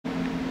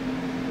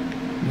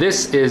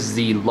This is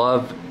the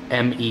LOVE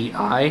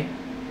MEI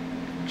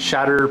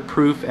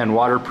Shatterproof and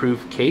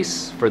Waterproof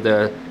case for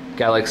the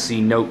Galaxy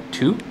Note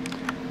 2.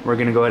 We're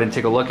going to go ahead and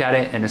take a look at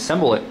it and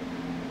assemble it.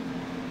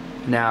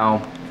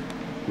 Now,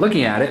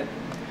 looking at it,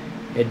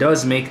 it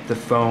does make the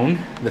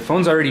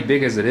phone's already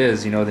big as it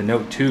is, you know, the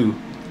Note 2.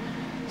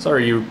 It's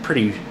already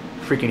pretty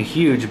freaking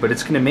huge, but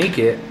it's going to make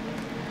it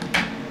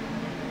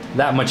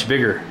that much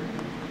bigger.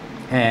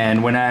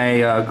 And when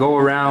I go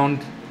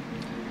around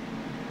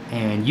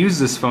and use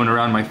this phone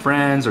around my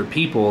friends or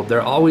people,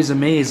 they're always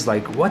amazed,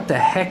 like, what the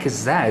heck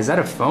is that? Is that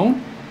a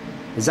phone?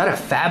 Is that a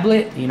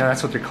phablet? You know,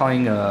 that's what they're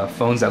calling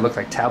phones that look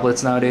like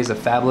tablets nowadays, a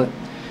phablet.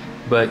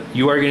 But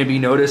you are going to be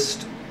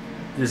noticed.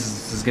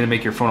 This is going to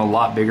make your phone a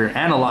lot bigger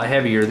and a lot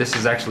heavier. This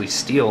is actually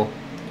steel.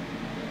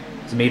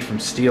 It's made from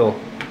steel.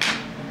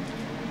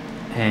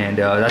 And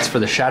that's for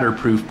the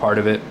shatterproof part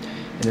of it.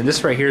 And then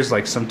this right here is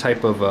like some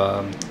type of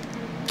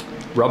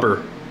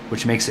rubber,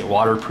 which makes it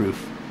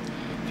waterproof.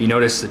 If you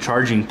notice, the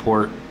charging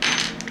port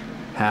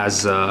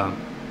has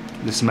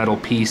this metal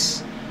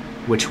piece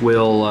which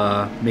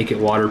will make it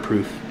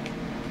waterproof.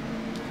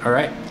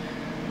 Alright,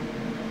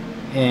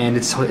 and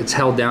it's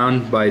held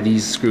down by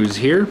these screws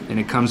here, and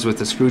it comes with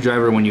a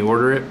screwdriver when you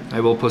order it. I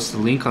will post a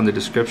link on the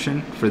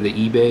description for the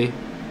eBay,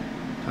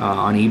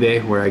 on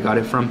eBay, where I got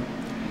it from.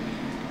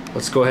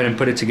 Let's go ahead and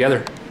put it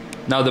together.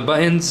 Now the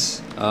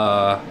buttons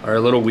are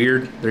a little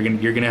weird.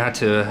 You're gonna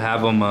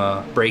have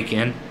them break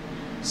in.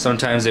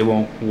 Sometimes they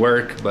won't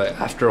work, but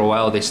after a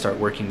while they start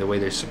working the way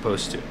they're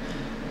supposed to.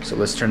 So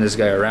let's turn this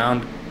guy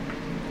around.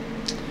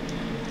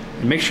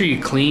 And make sure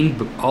you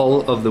clean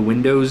all of the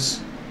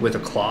windows with a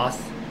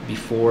cloth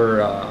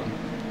before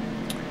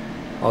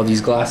all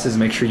these glasses.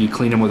 Make sure you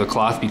clean them with a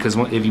cloth, because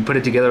if you put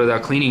it together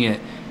without cleaning it,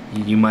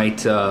 you might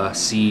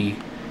see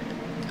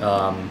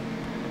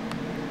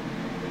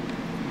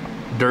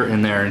dirt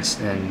in there,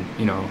 and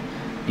you know,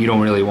 you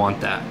don't really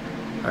want that.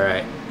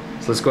 Alright,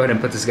 so let's go ahead and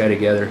put this guy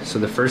together. So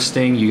the first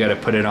thing, you got to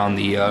put it on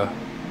the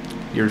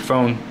your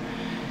phone.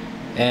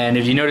 And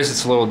if you notice,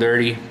 it's a little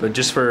dirty, but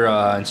just for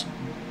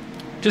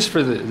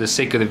the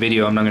sake of the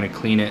video, I'm not going to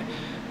clean it.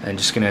 I'm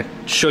just going to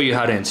show you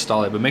how to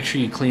install it. But make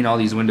sure you clean all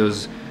these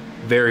windows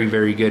very,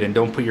 very good, and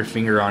don't put your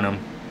finger on them,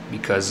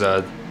 because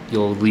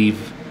you'll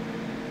leave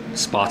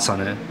spots on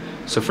it.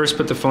 So first,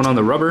 put the phone on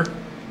the rubber,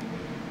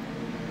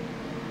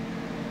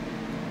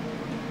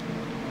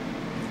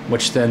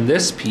 which then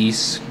this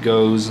piece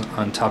goes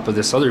on top of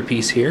this other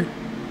piece here.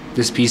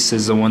 This piece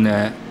is the one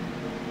that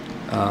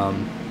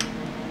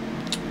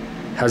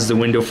has the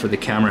window for the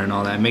camera and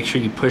all that. Make sure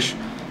you push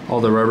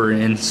all the rubber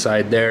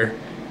inside there.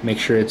 Make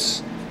sure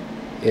it's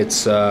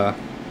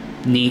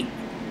neat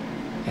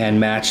and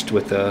matched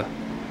with the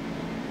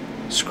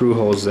screw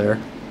holes there.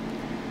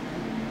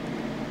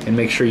 And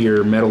make sure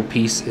your metal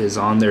piece is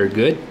on there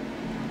good.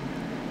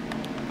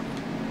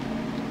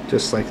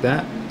 Just like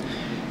that.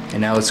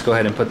 And now let's go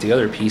ahead and put the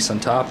other piece on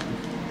top.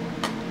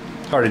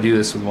 Hard to do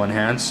this with one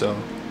hand, so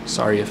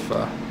sorry if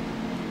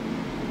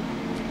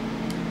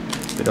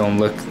it don't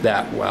look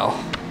that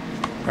well.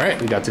 Alright,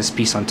 we got this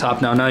piece on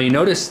top now. Now you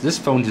notice this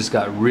phone just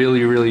got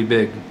really, really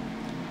big.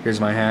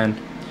 Here's my hand.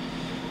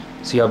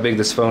 See how big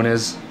this phone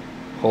is?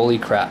 Holy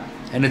crap.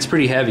 And it's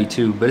pretty heavy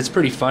too, but it's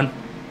pretty fun.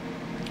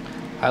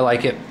 I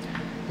like it.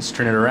 Let's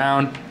turn it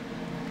around.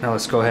 Now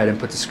let's go ahead and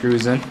put the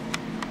screws in.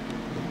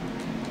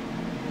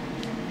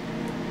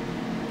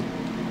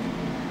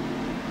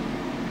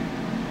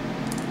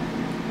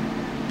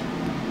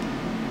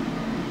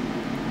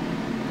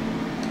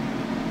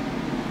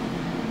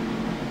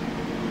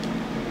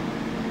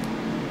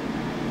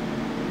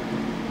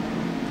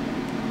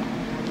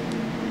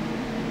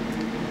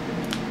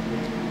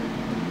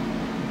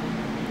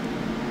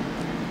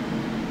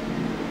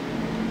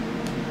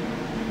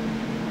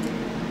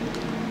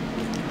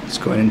 Let's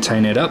go ahead and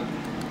tighten it up.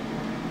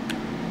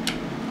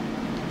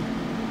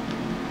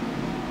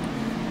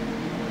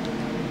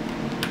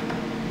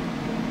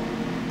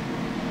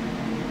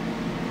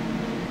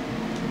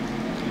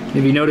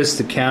 If you notice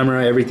the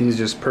camera, everything's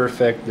just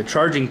perfect. The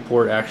charging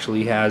port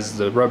actually has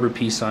the rubber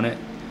piece on it.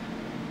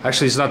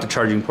 Actually, it's not the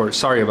charging port,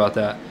 sorry about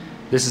that.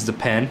 This is the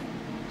pen.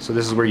 So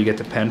this is where you get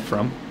the pen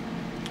from.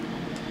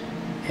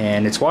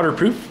 And it's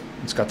waterproof.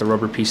 It's got the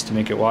rubber piece to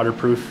make it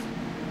waterproof.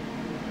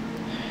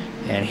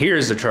 And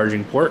here's the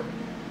charging port.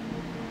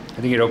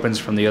 I think it opens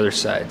from the other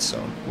side,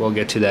 so we'll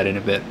get to that in a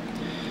bit.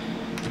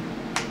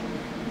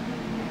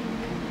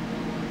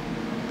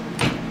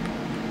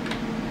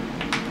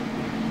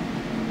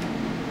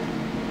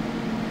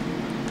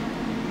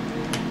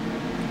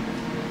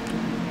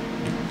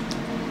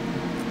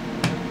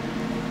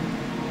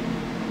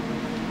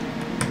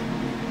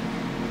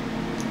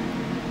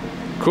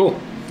 Cool.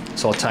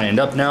 It's all tightened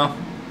up now.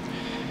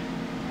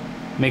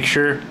 Make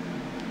sure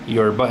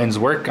your buttons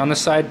work on the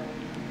side.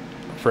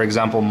 For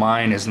example,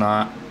 mine is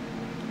not.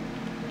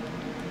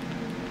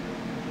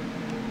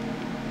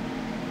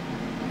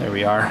 There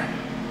we are.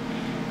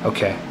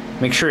 Okay,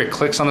 make sure it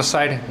clicks on the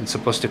side. It's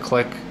supposed to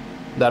click.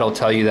 That'll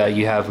tell you that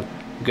you have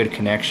good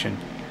connection.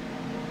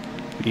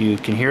 You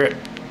can hear it.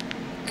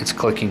 it's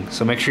clicking.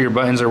 So make sure your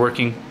buttons are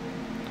working.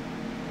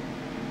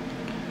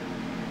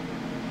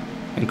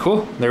 And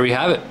cool, there we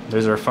have it.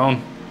 There's our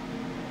phone.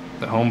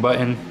 The home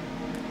button,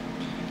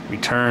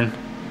 return,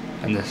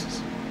 and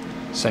this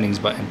settings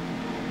button.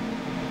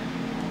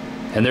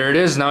 And there it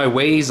is. Now it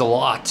weighs a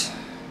lot,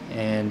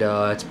 and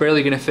it's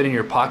barely gonna fit in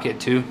your pocket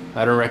too.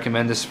 I don't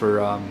recommend this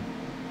for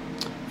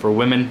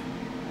women,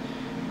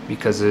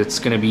 because it's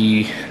gonna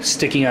be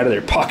sticking out of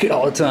their pocket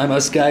all the time.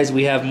 Us guys,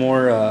 we have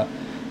more,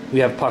 we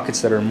have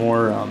pockets that are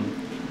more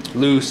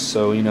loose,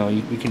 so you know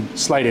you can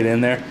slide it in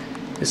there.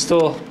 It's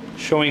still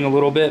showing a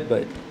little bit,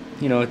 but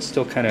you know it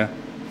still kind of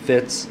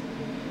fits.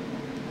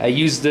 I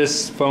used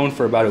this phone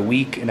for about a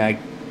week, and I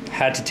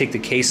had to take the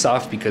case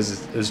off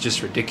because it was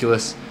just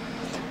ridiculous.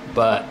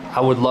 But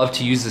I would love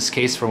to use this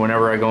case for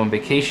whenever I go on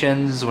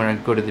vacations, when I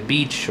go to the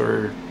beach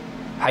or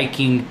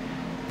hiking.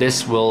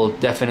 This will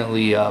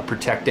definitely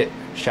protect it.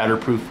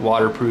 Shatterproof,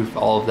 waterproof,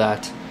 all of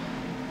that.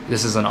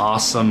 This is an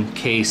awesome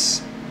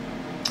case.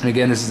 And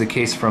again, this is a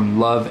case from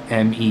LOVE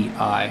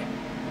MEI.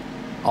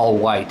 All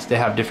white. They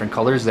have different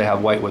colors. They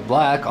have white with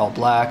black, all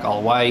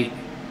white,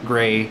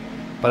 gray.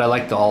 But I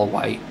like the all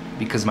white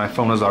because my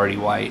phone was already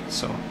white.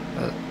 So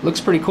looks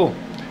pretty cool.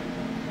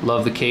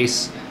 Love the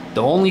case.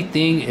 The only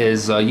thing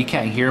is you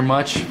can't hear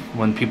much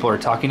when people are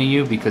talking to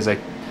you, because a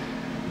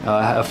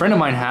friend of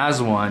mine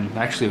has one.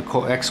 Actually,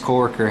 a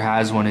ex-coworker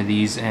has one of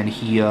these, and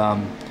he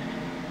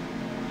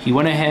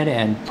went ahead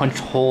and punched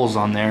holes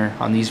on there,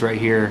 on these right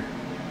here,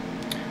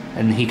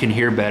 and he can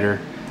hear better.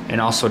 And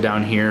also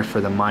down here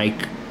for the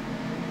mic,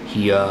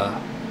 he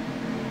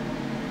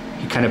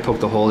kind of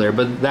poked a hole there,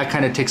 but that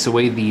kind of takes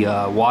away the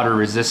water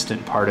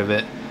resistant part of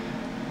it.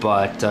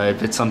 But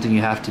if it's something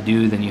you have to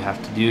do, then you have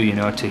to do, you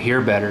know, to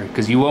hear better,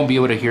 because you won't be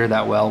able to hear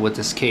that well with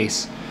this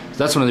case. So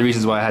that's one of the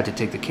reasons why I had to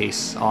take the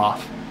case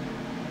off.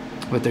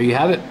 But there you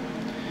have it.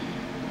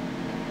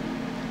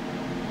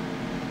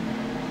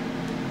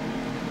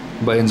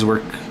 Buttons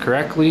work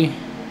correctly.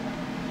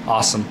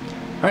 Awesome.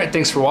 Alright,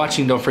 thanks for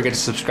watching. Don't forget to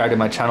subscribe to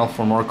my channel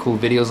for more cool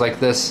videos like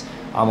this.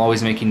 I'm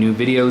always making new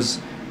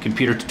videos,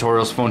 computer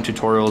tutorials, phone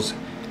tutorials,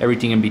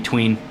 everything in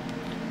between.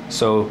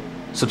 So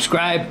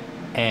subscribe,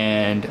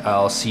 and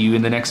I'll see you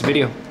in the next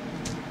video.